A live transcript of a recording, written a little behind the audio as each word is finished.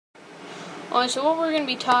Alright, so what we're going to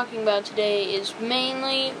be talking about today is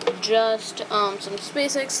mainly just some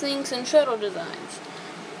SpaceX things and shuttle designs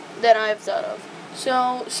that I've thought of.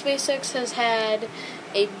 So, SpaceX has had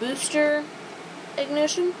a booster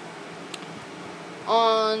ignition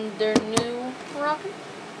on their new rocket.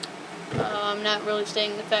 I'm not really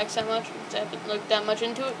stating the facts that much because I haven't looked that much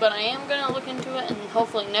into it, but I am going to look into it, and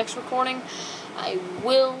hopefully next recording I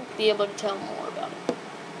will be able to tell more about it.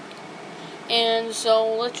 And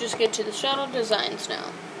so let's just get to the shuttle designs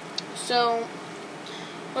now. So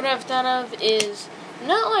what I've thought of is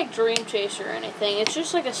not like Dream Chaser or anything. It's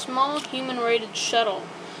just like a small human-rated shuttle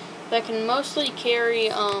that can mostly carry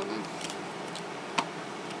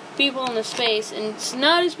people into space, and it's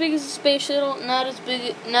not as big as the space shuttle, not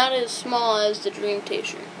as small as the Dream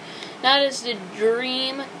Chaser. Not as the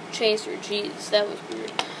Dream Chaser. Jeez, that was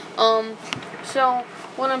weird. So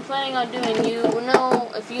what I'm planning on doing,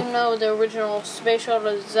 if you know the original space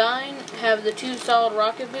shuttle design, have the two solid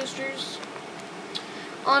rocket boosters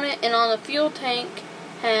on it, and on the fuel tank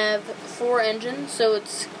have 4 engines, so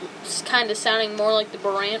it's kind of sounding more like the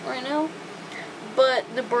Buran right now. But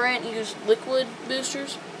the Buran used liquid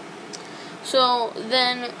boosters. So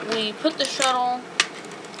then we put the shuttle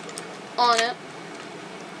on it,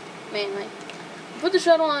 mainly. Put the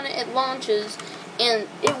shuttle on it, it launches, and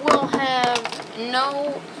it will have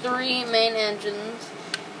no 3 main engines.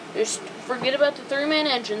 Just forget about the 3 main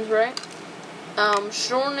engines, right?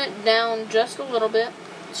 Shorten it down just a little bit.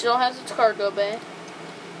 It still has its cargo bay.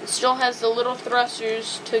 It still has the little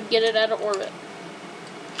thrusters to get it out of orbit.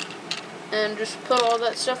 And just put all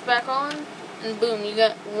that stuff back on, and boom, you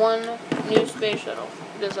got one new space shuttle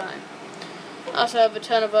design. I also have a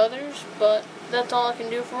ton of others, but that's all I can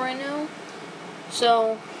do for right now.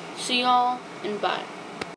 So, see y'all, and bye.